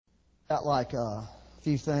Got like a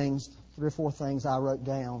few things, 3 or 4 things I wrote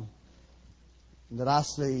down that I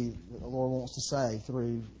see that the Lord wants to say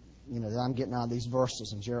through, that I'm getting out of these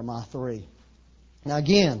verses in Jeremiah 3. Now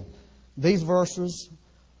again, these verses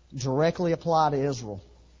directly apply to Israel.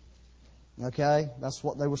 Okay? That's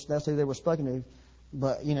who they were spoken to.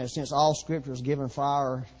 But, since all Scripture is given for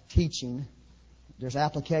our teaching, there's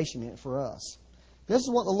application in it for us. This is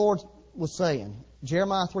what the Lord was saying.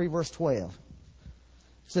 Jeremiah 3 verse 12.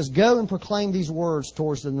 It says, "Go and proclaim these words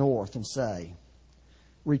towards the north and say,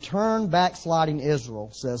 Return, backsliding Israel,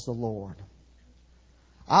 says the Lord.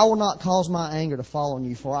 I will not cause my anger to fall on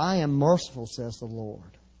you, for I am merciful, says the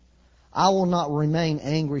Lord. I will not remain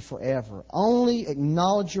angry forever. Only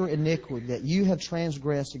acknowledge your iniquity, that you have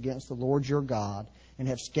transgressed against the Lord your God, and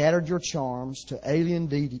have scattered your charms to alien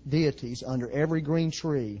deities under every green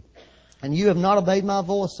tree. And you have not obeyed my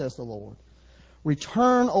voice, says the Lord.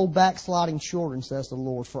 Return, O backsliding children, says the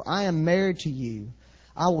Lord, for I am married to you.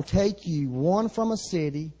 I will take you, 1 from a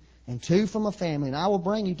city and 2 from a family, and I will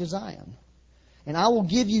bring you to Zion. And I will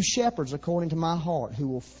give you shepherds according to my heart, who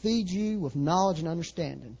will feed you with knowledge and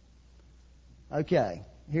understanding." Okay,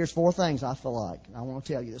 here's 4 things I feel like I want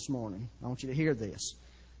to tell you this morning. I want you to hear this.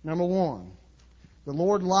 Number 1, the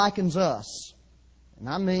Lord likens us, and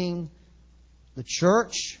I mean the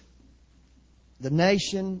church, the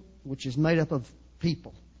nation, which is made up of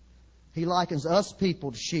people. He likens us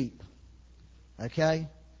people to sheep. Okay?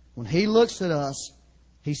 When He looks at us,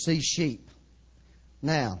 He sees sheep.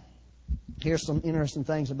 Now, here's some interesting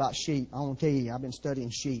things about sheep. I want to tell you, I've been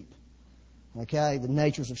studying sheep. Okay? The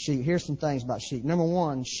natures of sheep. Here's some things about sheep. Number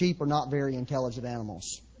 1, sheep are not very intelligent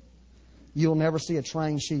animals. You'll never see a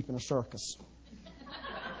trained sheep in a circus.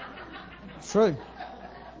 It's true.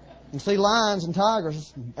 You see lions and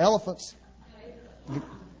tigers and elephants,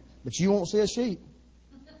 but you won't see a sheep.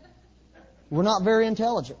 We're not very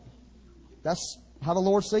intelligent. That's how the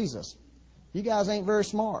Lord sees us. You guys ain't very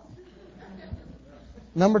smart.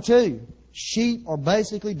 Number 2, sheep are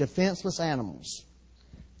basically defenseless animals.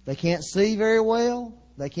 They can't see very well.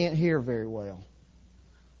 They can't hear very well.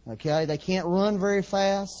 Okay? They can't run very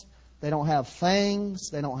fast. They don't have fangs.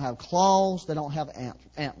 They don't have claws. They don't have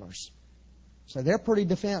antlers. So they're pretty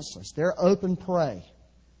defenseless. They're open prey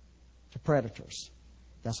to predators.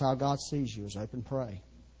 That's how God sees you, as open prey.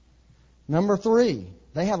 Number 3,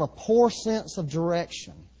 they have a poor sense of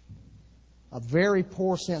direction. A very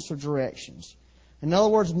poor sense of directions. In other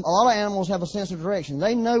words, a lot of animals have a sense of direction.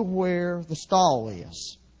 They know where the stall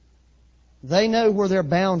is. They know where their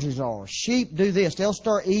boundaries are. Sheep do this. They'll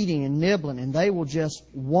start eating and nibbling, and they will just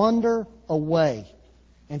wander away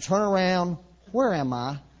and turn around. Where am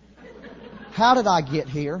I? How did I get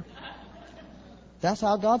here? That's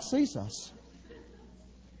how God sees us.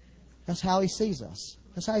 That's how He sees us.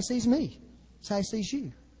 That's how He sees me. That's how He sees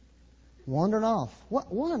you. Wandering off.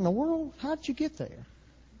 What in the world? How did you get there?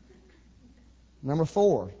 Number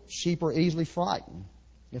 4, sheep are easily frightened.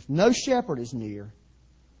 If no shepherd is near,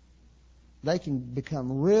 they can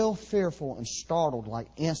become real fearful and startled like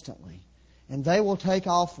instantly. And they will take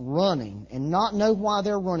off running and not know why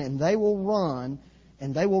they're running. They will run,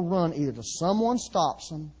 and they will run either till someone stops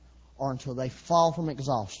them or until they fall from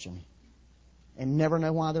exhaustion and never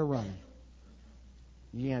know why they're running.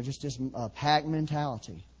 Just this pack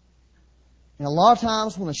mentality. And a lot of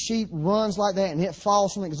times when a sheep runs like that and it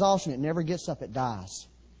falls from exhaustion, it never gets up, it dies.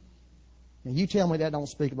 Now you tell me that don't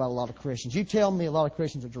speak about a lot of Christians. You tell me a lot of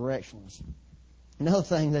Christians are directionless. Another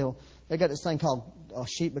thing, they got this thing called a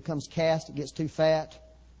sheep becomes cast. It gets too fat,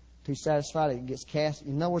 too satisfied, it gets cast.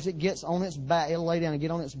 In other words, it gets on its back. It'll lay down and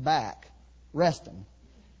get on its back, resting.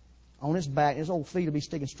 On its back, its old feet will be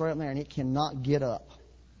sticking straight up there, and it cannot get up.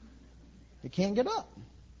 It can't get up.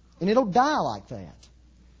 And it'll die like that.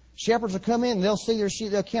 Shepherds will come in and they'll see their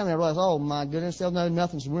sheep, they'll count and they'll realize, oh my goodness, they'll know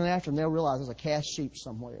nothing's running after them. They'll realize there's a cast sheep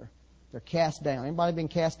somewhere. They're cast down. Anybody been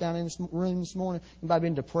cast down in this room this morning? Anybody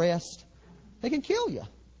been depressed? They can kill you.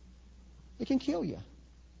 It can kill you.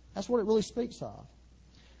 That's what it really speaks of.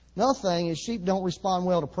 Another thing is sheep don't respond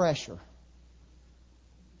well to pressure.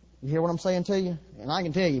 You hear what I'm saying to you? And I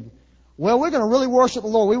can tell you, well, we're going to really worship the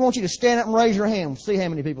Lord. We want you to stand up and raise your hand. See how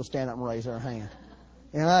many people stand up and raise their hand.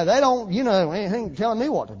 They don't, anything telling me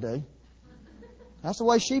what to do. That's the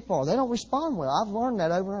way sheep are. They don't respond well. I've learned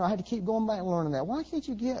that over and I had to keep going back and learning that. Why can't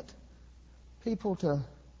you get people to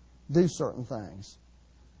do certain things?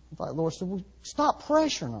 In fact, the Lord said, well, stop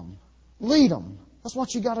pressuring them. Lead them. That's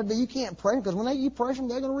what you got to do. You can't pressure them, because when you pressure them,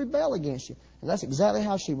 they're going to rebel against you. And that's exactly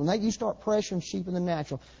how sheep, you start pressuring sheep in the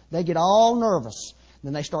natural, they get all nervous.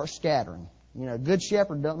 Then they start scattering. A good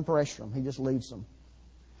shepherd doesn't pressure them. He just leads them.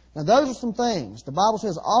 Now, those are some things. The Bible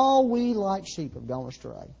says, all we like sheep have gone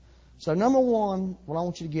astray. So number one, what I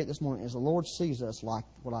want you to get this morning is the Lord sees us like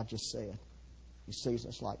what I just said. He sees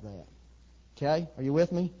us like that. Okay? Are you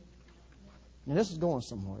with me? Now this is going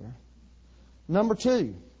somewhere. Number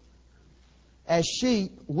two, as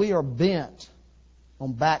sheep, we are bent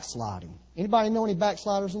on backsliding. Anybody know any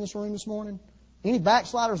backsliders in this room this morning? Any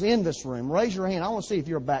backsliders in this room? Raise your hand. I want to see if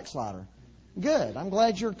you're a backslider. Good. I'm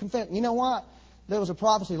glad you're confessing. You know what? There was a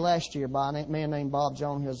prophecy last year by a man named Bob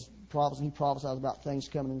Jones. His prophecy, he prophesied about things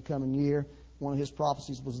coming in the coming year. One of his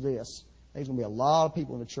prophecies was this: there's going to be a lot of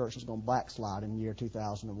people in the church that's going to backslide in the year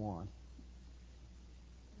 2001.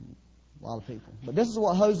 A lot of people. But this is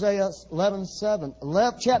what Hosea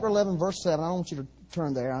chapter 11, verse 7. I don't want you to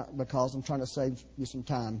turn there because I'm trying to save you some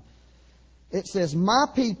time. It says, my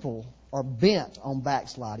people are bent on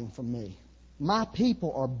backsliding from me. My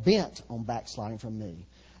people are bent on backsliding from me.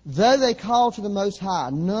 Though they call to the Most High,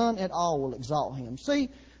 none at all will exalt Him. See,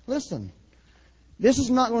 listen, this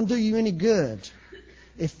is not going to do you any good.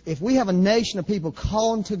 If we have a nation of people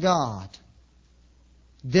calling to God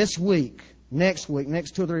this week, next 2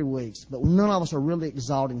 or 3 weeks, but none of us are really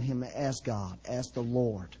exalting Him as God, as the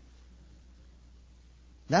Lord.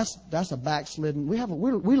 That's a backslidden.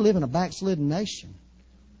 We live in a backslidden nation.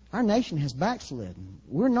 Our nation has backslidden.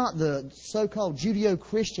 We're not the so-called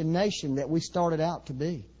Judeo-Christian nation that we started out to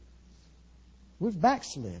be. We've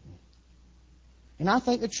backslidden. And I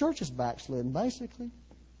think the church is backslidden, basically.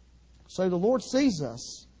 So the Lord sees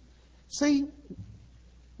us. See,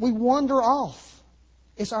 we wander off.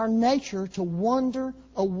 It's our nature to wander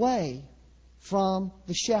away from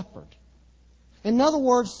the shepherd. In other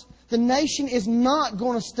words, the nation is not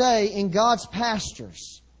going to stay in God's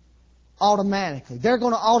pastures automatically. They're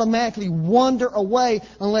going to automatically wander away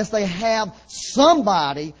unless they have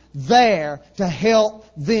somebody there to help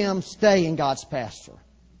them stay in God's pasture.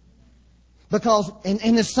 Because,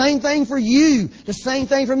 and the same thing for you, the same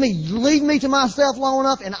thing for me. Leave me to myself long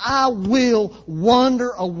enough and I will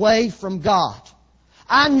wander away from God.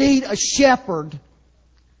 I need a shepherd.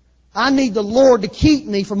 I need the Lord to keep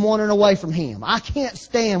me from wandering away from Him. I can't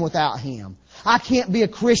stand without Him. I can't be a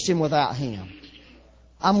Christian without Him.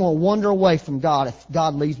 I'm going to wander away from God if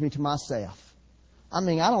God leaves me to myself. I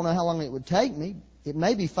mean, I don't know how long it would take me. It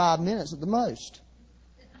may be 5 minutes at the most.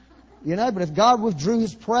 You know, but if God withdrew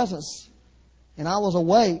His presence and I was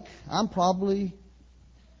awake, I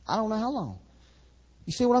don't know how long.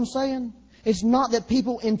 You see what I'm saying? It's not that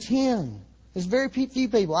people intend. There's very few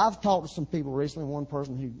people. I've talked to some people recently, one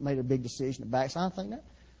person who made a big decision to backslide. I think,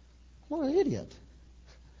 what an idiot.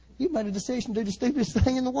 You made a decision to do the stupidest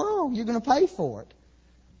thing in the world. You're going to pay for it.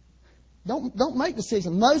 Don't make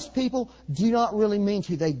decisions. Most people do not really mean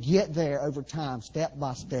to. They get there over time, step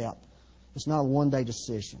by step. It's not a one-day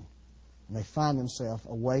decision. And they find themselves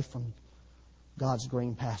away from God's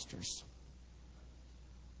green pastures.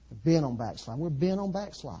 They're bent on backsliding. We're bent on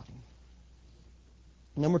backsliding.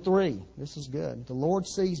 Number 3, this is good. The Lord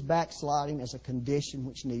sees backsliding as a condition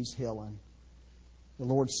which needs healing. The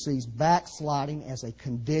Lord sees backsliding as a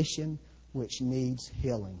condition which needs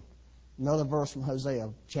healing. Another verse from Hosea,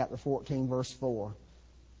 chapter 14, verse 4.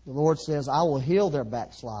 The Lord says, I will heal their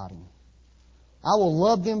backsliding. I will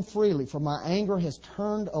love them freely, for my anger has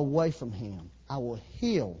turned away from Him. I will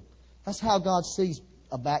heal. That's how God sees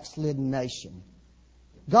a backslidden nation.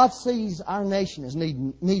 God sees our nation as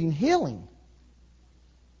needing healing.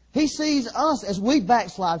 He sees us as we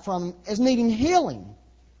backslide from Him as needing healing.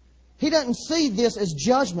 He doesn't see this as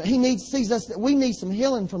judgment. He sees us that we need some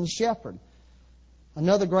healing from the shepherd.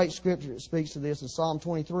 Another great scripture that speaks to this is Psalm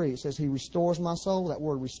 23. It says, He restores my soul. That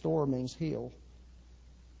word restore means heal.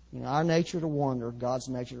 You know, our nature to wander, God's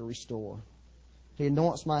nature to restore. He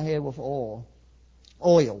anoints my head with oil.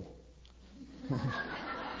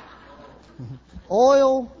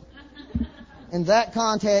 Oil, in that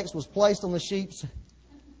context, was placed on the sheep's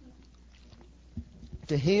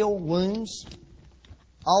to heal wounds.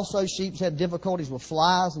 Also, sheep had difficulties with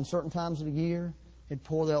flies in certain times of the year. They'd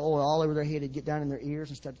pour their oil all over their head. It'd get down in their ears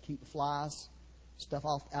and start to keep the flies, stuff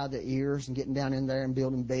off out of their ears and getting down in there and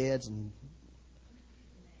building beds and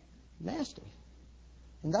nasty.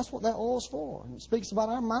 And that's what that oil is for. And it speaks about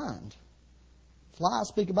our mind. Flies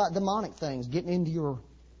speak about demonic things, getting into your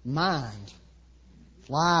mind.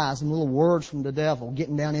 Flies and little words from the devil,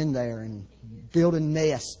 getting down in there and building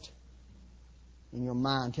nests in your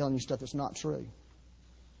mind, telling you stuff that's not true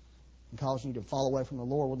and causing you to fall away from the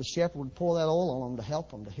Lord. Well, the shepherd would pour that oil on them to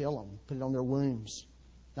help them, to heal them, put it on their wounds.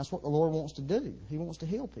 That's what the Lord wants to do. He wants to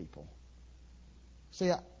heal people.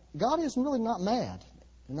 See, God is really not mad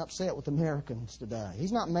and upset with Americans today.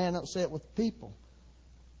 He's not mad and upset with people.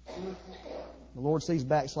 The Lord sees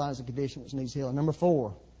backsliding as a condition which needs healing. Number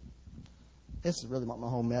 4, This is really what my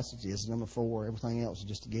whole message is. Number 4. Everything else is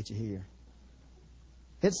just to get you here.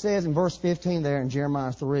 It says in verse 15 there in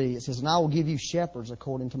Jeremiah 3, it says, and I will give you shepherds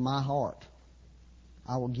according to my heart.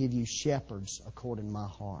 I will give you shepherds according to my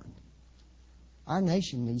heart. Our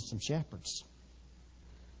nation needs some shepherds.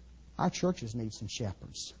 Our churches need some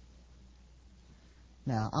shepherds.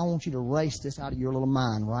 Now, I want you to erase this out of your little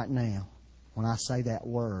mind right now. When I say that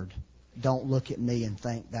word, don't look at me and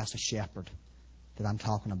think that's a shepherd that I'm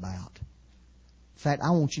talking about. In fact,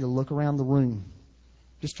 I want you to look around the room.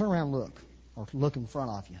 Just turn around and look, or look in front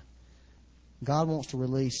of you. God wants to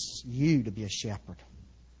release you to be a shepherd.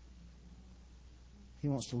 He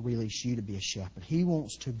wants to release you to be a shepherd. He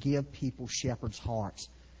wants to give people shepherds' hearts.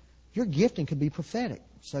 Your gifting could be prophetic,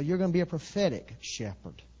 so you're going to be a prophetic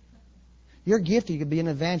shepherd. Your gifting could be an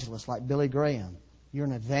evangelist like Billy Graham. You're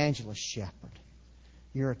an evangelist shepherd.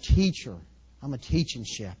 You're a teacher. I'm a teaching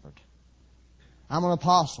shepherd. I'm an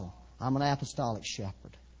apostle. I'm an apostolic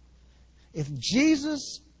shepherd. If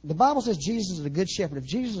Jesus, the Bible says Jesus is a good shepherd. If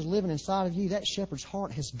Jesus is living inside of you, that shepherd's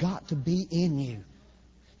heart has got to be in you.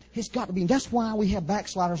 It's got to be. That's why we have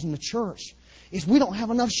backsliders in the church. Is we don't have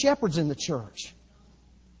enough shepherds in the church.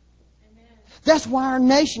 That's why our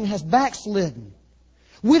nation has backslidden.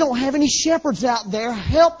 We don't have any shepherds out there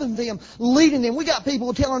helping them, leading them. We got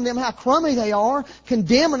people telling them how crummy they are,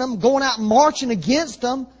 condemning them, going out and marching against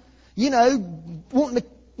them, wanting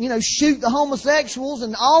to, shoot the homosexuals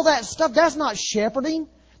and all that stuff. That's not shepherding.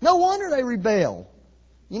 No wonder they rebel.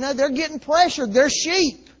 They're getting pressured. They're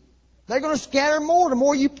sheep. They're going to scatter more. The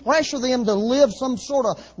more you pressure them to live some sort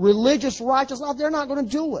of religious, righteous life, they're not going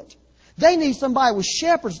to do it. They need somebody with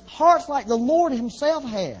shepherds, hearts like the Lord Himself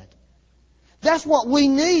had. That's what we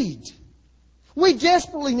need. We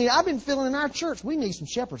desperately need. I've been feeling in our church, we need some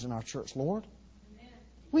shepherds in our church, Lord.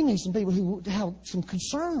 We need some people who have some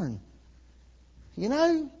concern.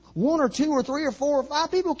 1 or 2 or 3 or 4 or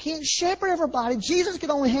 5 people can't shepherd everybody. Jesus could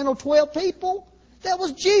only handle 12 people. That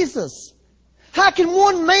was Jesus. How can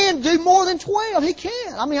one man do more than 12? He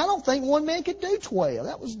can't. I don't think one man could do 12.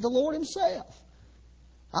 That was the Lord Himself.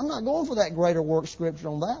 I'm not going for that greater work scripture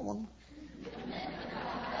on that one.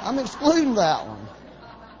 I'm excluding that one.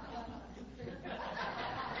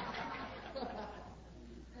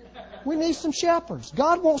 We need some shepherds.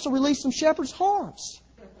 God wants to release some shepherds' hearts.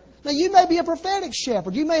 Now, you may be a prophetic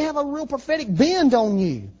shepherd. You may have a real prophetic bend on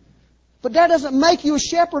you. But that doesn't make you a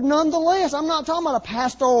shepherd nonetheless. I'm not talking about a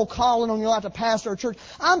pastoral calling on your life to pastor a church.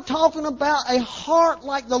 I'm talking about a heart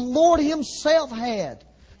like the Lord Himself had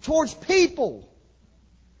towards people.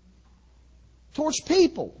 Towards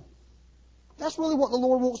people. That's really what the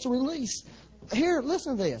Lord wants to release. Here,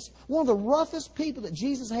 listen to this. One of the roughest people that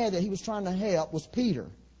Jesus had that He was trying to help was Peter.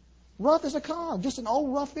 Rough as a cog, just an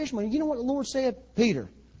old rough fisherman. You know what the Lord said? Peter,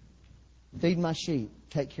 feed my sheep,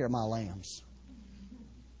 take care of my lambs.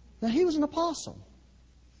 Now, he was an apostle.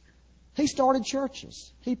 He started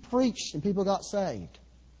churches. He preached and people got saved.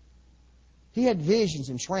 He had visions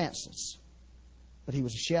and trances. But he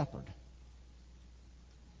was a shepherd.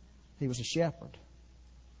 He was a shepherd.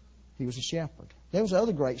 He was a shepherd. There was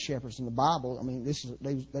other great shepherds in the Bible.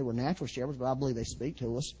 They were natural shepherds, but I believe they speak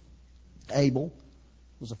to us. Abel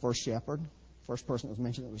was the first shepherd. First person that was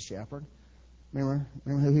mentioned that was a shepherd. Remember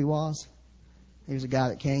who he was? He was a guy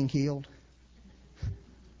that Cain killed.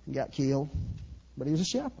 He got killed, but he was a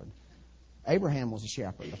shepherd. Abraham was a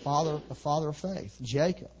shepherd, the father of faith.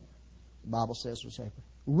 Jacob, the Bible says, was a shepherd.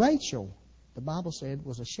 Rachel, the Bible said,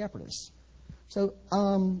 was a shepherdess. So,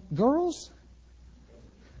 girls,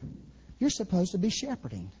 you're supposed to be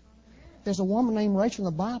shepherding. There's a woman named Rachel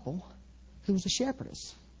in the Bible who was a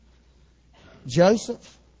shepherdess.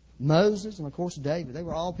 Joseph, Moses, and of course David. They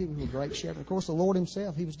were all people who were great shepherds. Of course, the Lord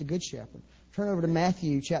Himself, He was the good shepherd. Turn over to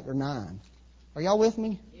Matthew chapter 9. Are y'all with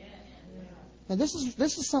me? Yeah. Now, this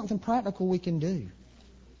is something practical we can do.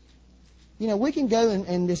 We can go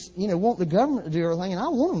and just, want the government to do everything, and I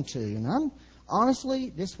want them to. And I'm honestly,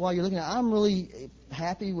 this is why you're looking at, I'm really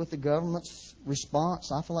happy with the government's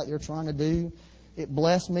response. I feel like they're trying to do. It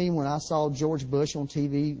blessed me when I saw George Bush on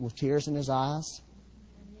TV with tears in his eyes,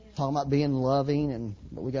 talking about being loving,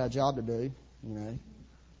 but we got a job to do,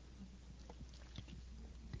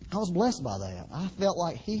 I was blessed by that. I felt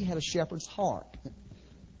like he had a shepherd's heart.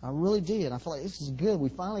 I really did. I felt like this is good. We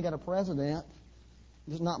finally got a president.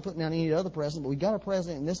 Just not putting down any other president, but we got a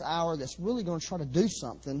president in this hour that's really going to try to do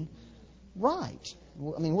something right.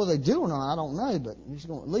 Whether they do or not, I don't know, but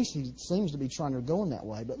at least he seems to be trying to go in that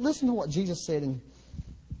way. But listen to what Jesus said in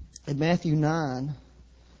Matthew 9,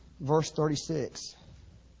 verse 36.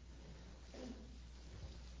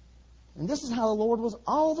 And this is how the Lord was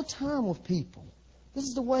all the time with people. This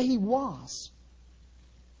is the way He was.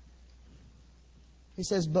 He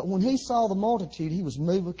says, but when he saw the multitude, he was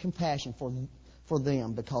moved with compassion for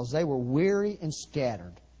them, because they were weary and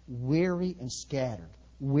scattered, weary and scattered,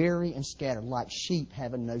 weary and scattered, like sheep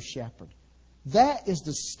having no shepherd. That is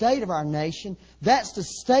the state of our nation. That's the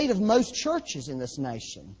state of most churches in this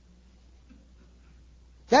nation.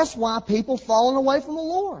 That's why people are falling away from the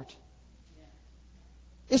Lord.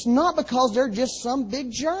 It's not because they're just some big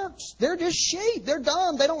jerks. They're just sheep. They're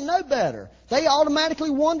dumb. They don't know better. They automatically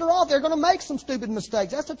wander off. They're going to make some stupid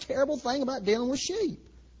mistakes. That's a terrible thing about dealing with sheep.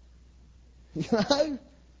 You know?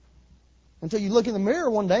 Until you look in the mirror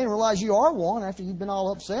one day and realize you are one after you've been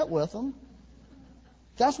all upset with them.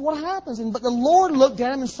 That's what happens. But the Lord looked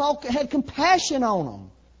at them and had compassion on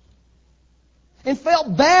them. And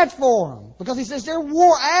felt bad for them. Because He says they're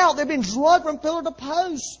wore out. They've been drugged from pillar to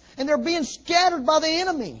post. And they're being scattered by the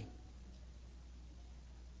enemy.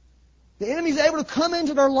 The enemy's able to come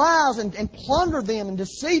into their lives and plunder them and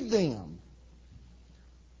deceive them.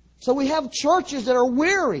 So we have churches that are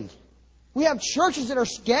weary. We have churches that are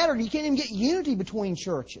scattered. You can't even get unity between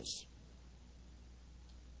churches.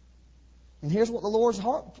 And here's what the Lord's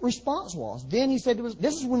response was. Then He said,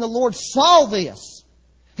 this is when the Lord saw this.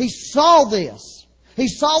 He saw this. He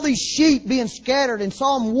saw these sheep being scattered and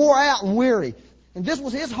saw them wore out and weary. And this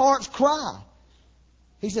was His heart's cry.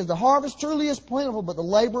 He says, the harvest truly is plentiful, but the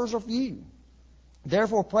laborers are few.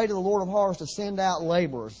 Therefore, pray to the Lord of harvest to send out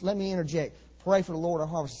laborers. Let me interject. Pray for the Lord of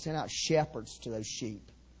harvest to send out shepherds to those sheep.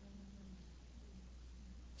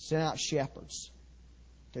 Send out shepherds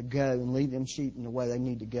to go and lead them sheep in the way they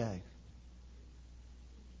need to go.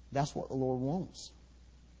 That's what the Lord wants.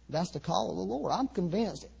 That's the call of the Lord. I'm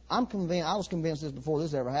convinced. I was convinced this before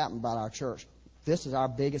this ever happened about our church. This is our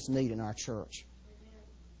biggest need in our church.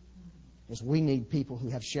 Is we need people who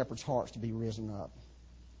have shepherds' hearts to be risen up.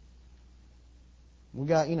 We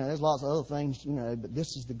got, there's lots of other things, but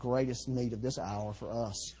this is the greatest need of this hour for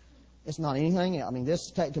us. It's not anything else. I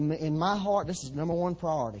mean, in my heart, this is number one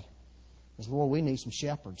priority. Is, Lord, we need some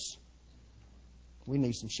shepherds. We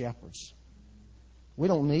need some shepherds. We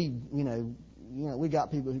don't need, we got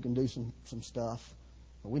people who can do some stuff,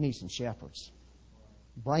 but we need some shepherds.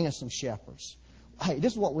 Bring us some shepherds. Hey,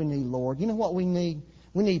 this is what we need, Lord. You know what we need?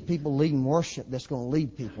 We need people leading worship that's going to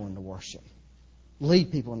lead people into worship.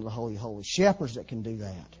 Lead people into the Holy of Holies. Shepherds that can do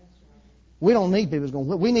that. We don't need people who's going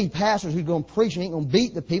to... We need pastors who's going to preach and ain't going to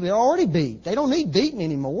beat the people. They're already beat. They don't need beating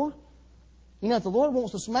anymore. If the Lord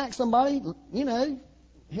wants to smack somebody,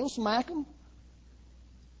 He'll smack them.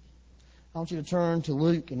 I want you to turn to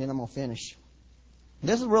Luke, and then I'm going to finish.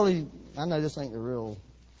 This is really... I know this ain't the real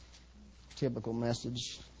typical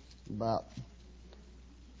message about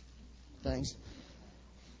things.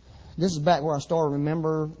 This is back where I started.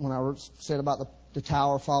 Remember when I said about the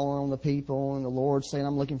tower falling on the people and the Lord saying,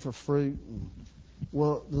 I'm looking for fruit?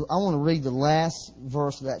 Well, I want to read the last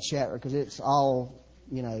verse of that chapter because it's all,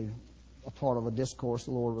 a part of a discourse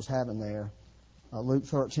the Lord was having there. Luke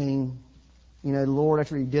 13, the Lord,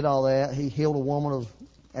 after He did all that, He healed a woman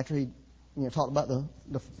after He, talked about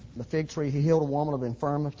the fig tree, He healed a woman of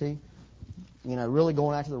infirmity, really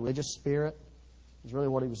going after the religious spirit. Is really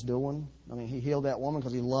what He was doing. I mean, He healed that woman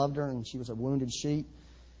because He loved her and she was a wounded sheep.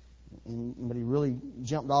 But He really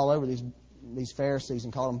jumped all over these Pharisees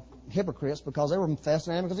and called them hypocrites because they were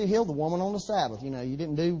confessing Him because He healed the woman on the Sabbath. You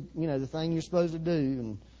didn't do, the thing you're supposed to do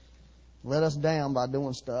and let us down by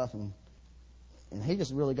doing stuff. And He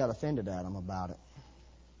just really got offended at them about it.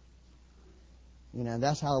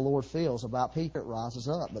 That's how the Lord feels about people. It rises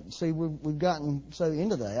up. But see, we've gotten so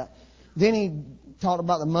into that. Then He talked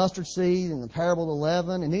about the mustard seed and the parable of the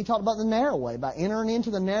leaven. And then He talked about the narrow way, about entering into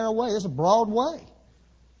the narrow way. There's a broad way.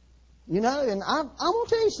 And I want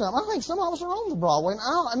to tell you something. I think some of us are on the broad way.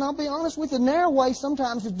 And I'll be honest with you, the narrow way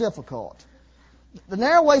sometimes is difficult. The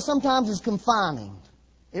narrow way sometimes is confining.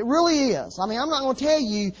 It really is. I mean, I'm not going to tell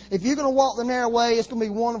you, if you're going to walk the narrow way, it's going to be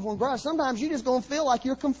wonderful and great. Sometimes you're just going to feel like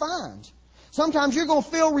you're confined. Sometimes you're going to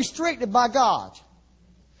feel restricted by God.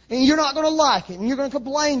 And you're not going to like it. And you're going to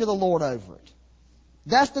complain to the Lord over it.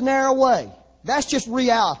 That's the narrow way. That's just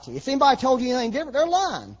reality. If anybody told you anything different, they're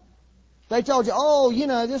lying. They told you,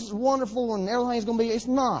 this is wonderful and everything's going to be... It's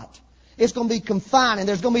not. It's going to be confining.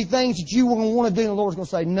 There's going to be things that you want to do and the Lord's going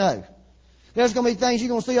to say no. There's going to be things you're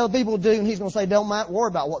going to see other people do and He's going to say, don't worry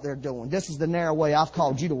about what they're doing. This is the narrow way I've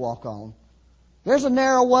called you to walk on. There's a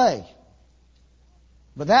narrow way.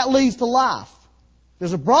 But that leads to life.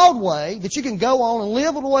 There's a broad way that you can go on and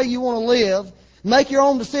live the way you want to live, make your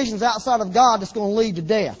own decisions outside of God that's going to lead to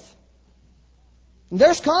death. And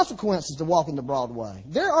there's consequences to walking the broad way.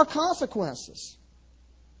 There are consequences.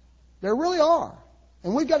 There really are.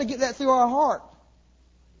 And we've got to get that through our heart.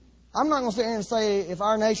 I'm not going to sit here and say if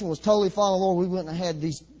our nation was totally following the Lord, we wouldn't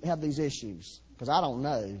have these issues. Because I don't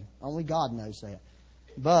know. Only God knows that.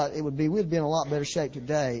 But we'd be in a lot better shape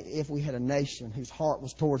today if we had a nation whose heart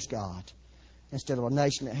was towards God, instead of a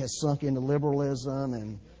nation that has sunk into liberalism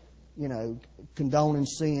and, condoning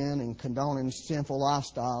sin and condoning sinful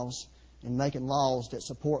lifestyles and making laws that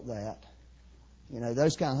support that.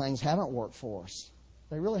 Those kind of things haven't worked for us.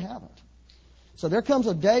 They really haven't. So there comes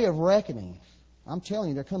a day of reckoning. I'm telling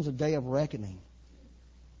you, there comes a day of reckoning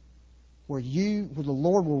where the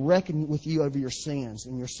Lord will reckon with you over your sins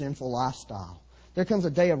and your sinful lifestyle. There comes a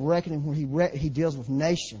day of reckoning where He deals with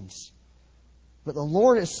nations. But the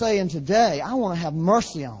Lord is saying today, I want to have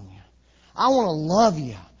mercy on you. I want to love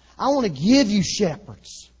you. I want to give you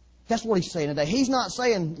shepherds. That's what He's saying today. He's not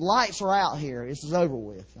saying lights are out here. This is over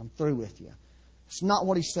with. I'm through with you. It's not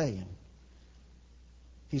what He's saying.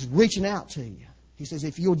 He's reaching out to you. He says,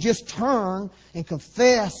 if you'll just turn and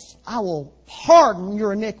confess, I will pardon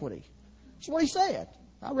your iniquity. That's what He said.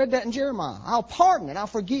 I read that in Jeremiah. I'll pardon it. I'll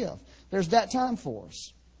forgive. There's that time for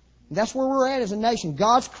us. And that's where we're at as a nation.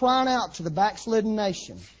 God's crying out to the backslidden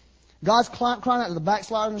nation. God's crying out to the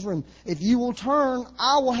backslider in this room. If you will turn,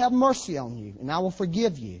 I will have mercy on you, and I will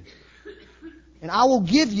forgive you. And I will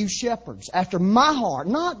give you shepherds after my heart.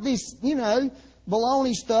 Not this,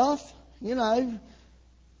 baloney stuff,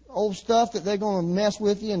 old stuff that they're going to mess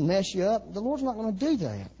with you and mess you up. The Lord's not going to do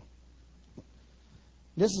that.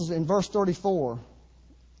 This is in verse 34,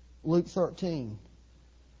 Luke 13.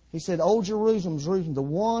 He said, O Jerusalem, Jerusalem, the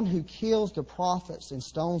one who kills the prophets and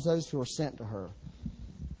stones those who are sent to her.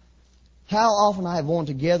 How often I have wanted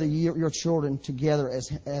to gather your children together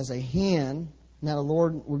as a hen. Now the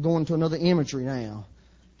Lord, we're going to another imagery now.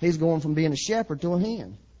 He's going from being a shepherd to a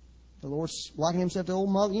hen. The Lord's likening Himself to old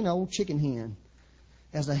mother, old chicken hen.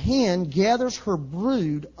 As a hen gathers her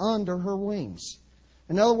brood under her wings.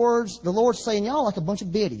 In other words, the Lord's saying, y'all like a bunch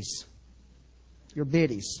of biddies. You're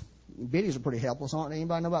biddies. Biddies are pretty helpless, aren't they?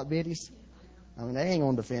 Anybody know about biddies? I mean, they ain't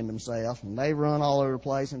going to defend themselves, and they run all over the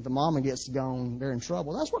place, and if the mama gets gone, they're in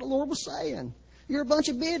trouble. That's what the Lord was saying. You're a bunch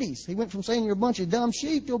of biddies. He went from saying you're a bunch of dumb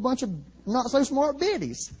sheep to a bunch of not-so-smart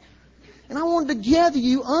biddies. And I wanted to gather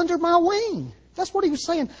you under my wing. That's what He was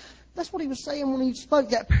saying. That's what He was saying when He spoke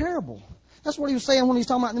that parable. That's what He was saying when He was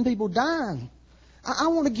talking about them people dying. I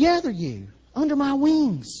want to gather you under my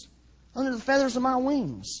wings, under the feathers of my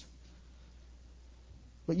wings.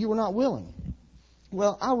 But you were not willing.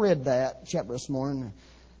 Well, I read that chapter this morning,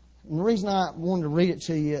 and the reason I wanted to read it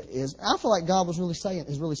to you is I feel like God is really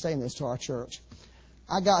saying this to our church.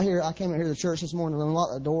 I came in here to the church this morning and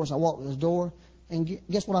unlocked the doors. I walked to this door, and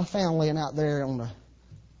guess what I found laying out there on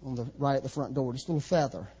the right at the front door? This little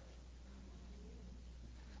feather.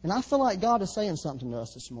 And I feel like God is saying something to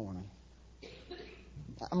us this morning.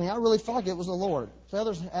 I mean, I really feel like it was the Lord.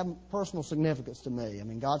 Feathers have personal significance to me. I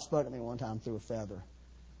mean, God spoke to me one time through a feather.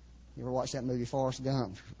 You ever watch that movie Forrest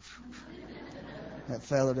Gump? That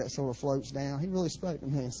feather that sort of floats down. He really spoke to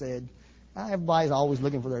me and said, everybody's always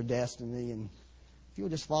looking for their destiny, and if you'll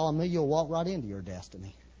just follow me, you'll walk right into your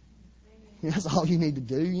destiny. That's all you need to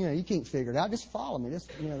do. You can't figure it out. Just follow me.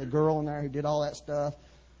 The girl in there who did all that stuff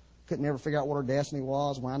couldn't ever figure out what her destiny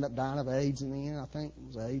was, wound up dying of AIDS in the end. I think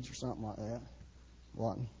it was AIDS or something like that.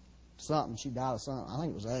 Wasn't something. She died of something. I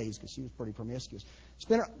think it was AIDS because she was pretty promiscuous.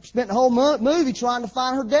 Spent the whole movie trying to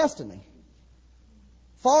find her destiny.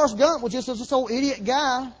 Forrest Gump was just this old idiot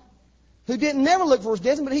guy who didn't never look for his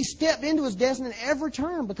destiny, but he stepped into his destiny at every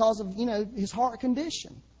turn because of, his heart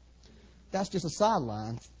condition. That's just a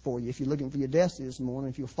sideline for you. If you're looking for your destiny this morning,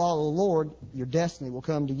 if you follow the Lord, your destiny will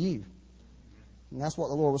come to you. And that's what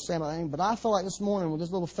the Lord was saying. But I feel like this morning with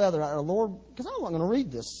this little feather out there, Lord, because I wasn't going to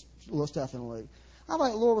read this little stuff in Luke. I feel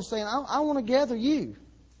like the Lord was saying, I want to gather you.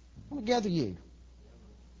 I want to gather you.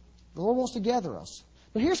 The Lord wants to gather us.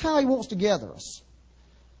 But here's how He wants to gather us.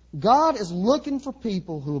 God is looking for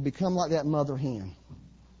people who will become like that mother hen.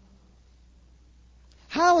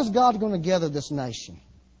 How is God going to gather this nation?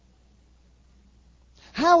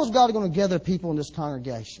 How is God going to gather people in this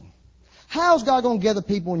congregation? How is God going to gather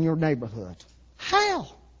people in your neighborhood? How?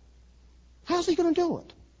 How's He going to do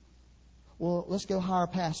it? Well, let's go hire a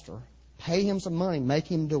pastor, pay him some money, make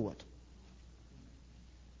him do it.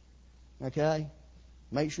 Okay?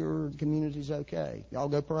 Make sure the community's okay. Y'all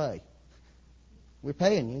go pray. We're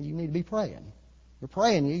paying you. You need to be praying. We're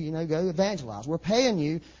paying you, go evangelize. We're paying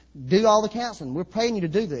you, do all the counseling. We're paying you to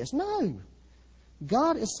do this. No.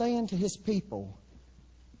 God is saying to His people,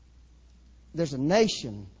 there's a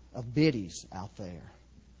nation of biddies out there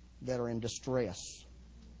that are in distress.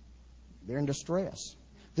 They're in distress.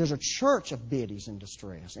 There's a church of biddies in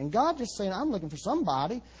distress. And God just saying, I'm looking for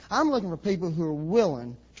somebody. I'm looking for people who are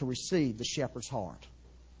willing to receive the shepherd's heart.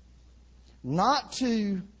 Not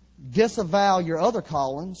to disavow your other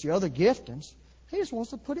callings, your other giftings. He just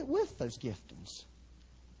wants to put it with those giftings.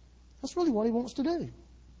 That's really what He wants to do.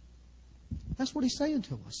 That's what He's saying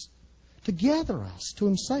to us. To gather us to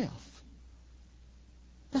Himself.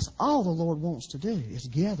 That's all the Lord wants to do, is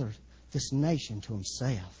gather this nation to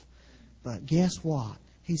Himself. But guess what?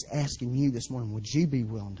 He's asking you this morning, would you be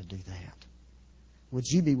willing to do that? Would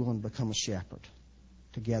you be willing to become a shepherd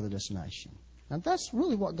to gather this nation? Now that's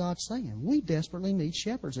really what God's saying. We desperately need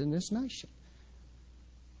shepherds in this nation.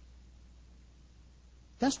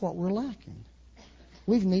 That's what we're lacking.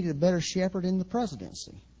 We've needed a better shepherd in the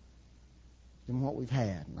presidency than what we've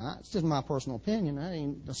had. Now, it's just my personal opinion. I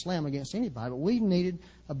ain't a slam against anybody, but we've needed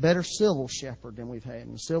a better civil shepherd than we've had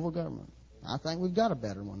in the civil government. I think we've got a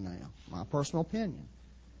better one now, my personal opinion.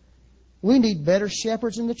 We need better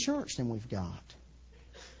shepherds in the church than we've got.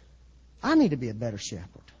 I need to be a better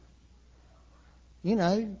shepherd. You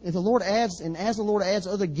know, if the Lord adds, and as the Lord adds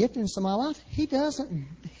other giftings to my life, He doesn't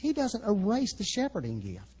erase the shepherding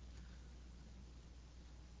gift.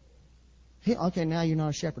 Okay, now you're not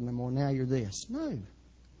a shepherd no more. Now you're this. No.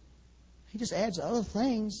 He just adds other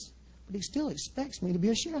things, but He still expects me to be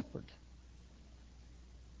a shepherd.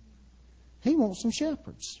 He wants some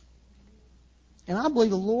shepherds. And I believe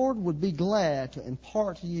the Lord would be glad to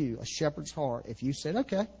impart to you a shepherd's heart if you said,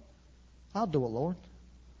 okay, I'll do it, Lord.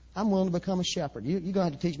 I'm willing to become a shepherd. You're going to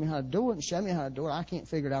have to teach me how to do it and show me how to do it. I can't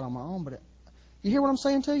figure it out on my own. But you hear what I'm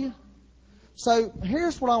saying to you? So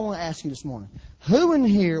here's what I want to ask you this morning. Who in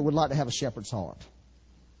here would like to have a shepherd's heart?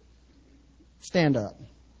 Stand up,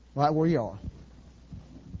 right where you are.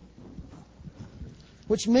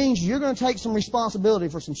 Which means you're going to take some responsibility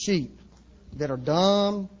for some sheep that are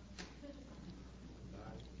dumb.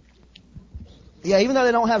 Yeah, even though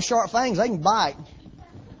they don't have sharp fangs, they can bite.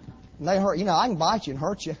 And they hurt. You know, I can bite you and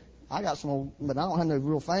hurt you. I got some old, but I don't have no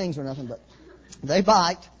real fangs or nothing, but they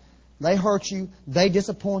bite. They hurt you. They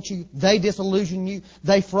disappoint you. They disillusion you.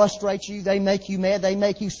 They frustrate you. They make you mad. They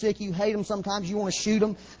make you sick. You hate them sometimes. You want to shoot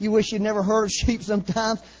them. You wish you'd never heard of sheep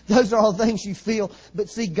sometimes. Those are all things you feel. But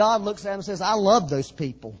see, God looks at them and says, I love those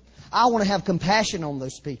people. I want to have compassion on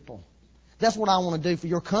those people. That's what I want to do for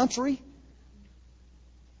your country.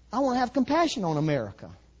 I want to have compassion on America.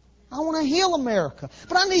 I want to heal America.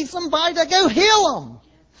 But I need somebody to go heal them.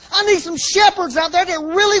 I need some shepherds out there that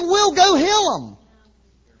really will go heal them.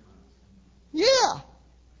 Yeah.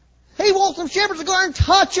 He wants some shepherds to go out and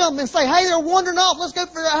touch them and say, hey, they're wandering off. Let's go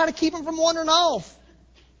figure out how to keep them from wandering off.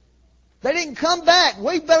 They didn't come back.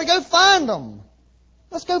 We better go find them.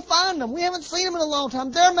 Let's go find them. We haven't seen them in a long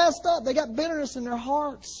time. They're messed up. They got bitterness in their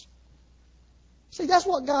hearts. See, that's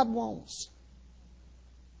what God wants.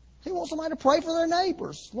 He wants somebody to pray for their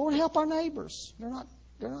neighbors. Lord, help our neighbors. They're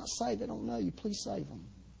not saved. They don't know you. Please save them.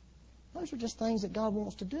 Those are just things that God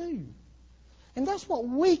wants to do. And that's what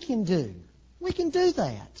we can do. We can do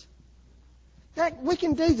that. We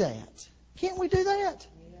can do that. Can't we do that?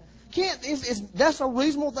 That's a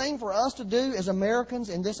reasonable thing for us to do as Americans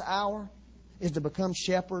in this hour, is to become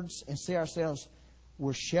shepherds and see ourselves,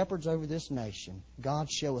 we're shepherds over this nation.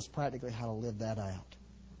 God, show us practically how to live that out.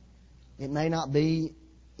 It may not be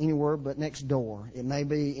anywhere but next door. It may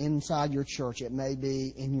be inside your church. It may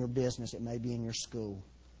be in your business. It may be in your school.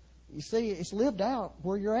 You see, it's lived out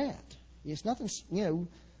where you're at. It's nothing,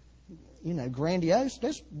 grandiose.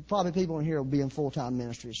 There's probably people in here who will be in full-time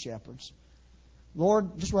ministry as shepherds.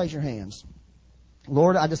 Lord, just raise your hands.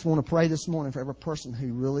 Lord, I just want to pray this morning for every person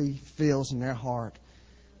who really feels in their heart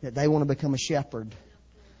that they want to become a shepherd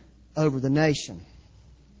over the nation.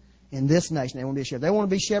 In this nation, they want to be a shepherd. They want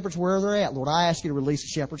to be shepherds wherever they're at. Lord, I ask you to release a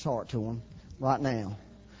shepherd's heart to them right now.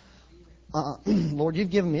 Lord, you've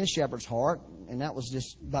given me a shepherd's heart, and that was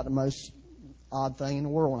just about the most odd thing in the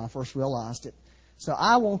world when I first realized it. So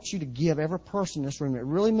I want you to give every person in this room that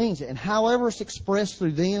really means it, and however it's expressed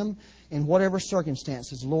through them, in whatever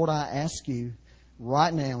circumstances, Lord, I ask you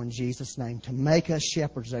right now in Jesus' name to make us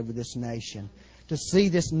shepherds over this nation, to see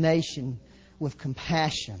this nation with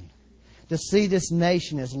compassion, to see this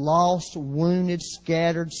nation as lost, wounded,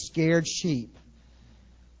 scattered, scared sheep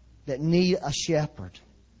that need a shepherd.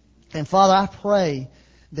 And Father, I pray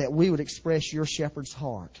that we would express your shepherd's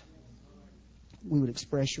heart. We would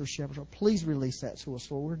express your shepherd's heart. Please release that to us,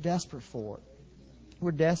 Lord. We're desperate for it.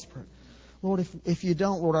 We're desperate. Lord, if you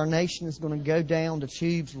don't, Lord, our nation is going to go down the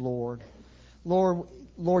tubes, Lord. Lord,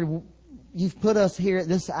 you've put us here at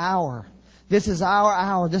this hour. This is our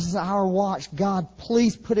hour. This is our watch. God,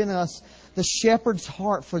 please put in us the shepherd's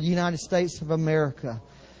heart for the United States of America.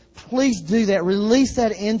 Please do that. Release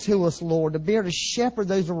that into us, Lord, to be able to shepherd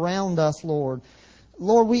those around us, Lord.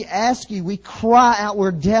 Lord, we ask You, we cry out,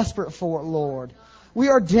 we're desperate for it, Lord. We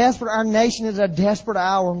are desperate. Our nation is a desperate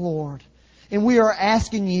hour, Lord. And we are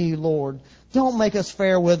asking You, Lord, don't make us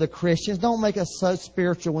fair weather Christians. Don't make us so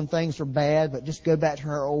spiritual when things are bad, but just go back to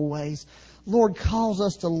our old ways. Lord, cause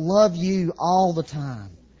us to love You all the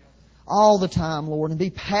time. All the time, Lord, and be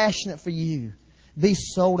passionate for You. Be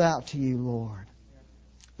sold out to You, Lord.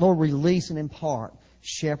 Lord, release and impart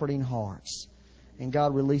shepherding hearts. And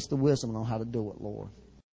God, release the wisdom on how to do it, Lord.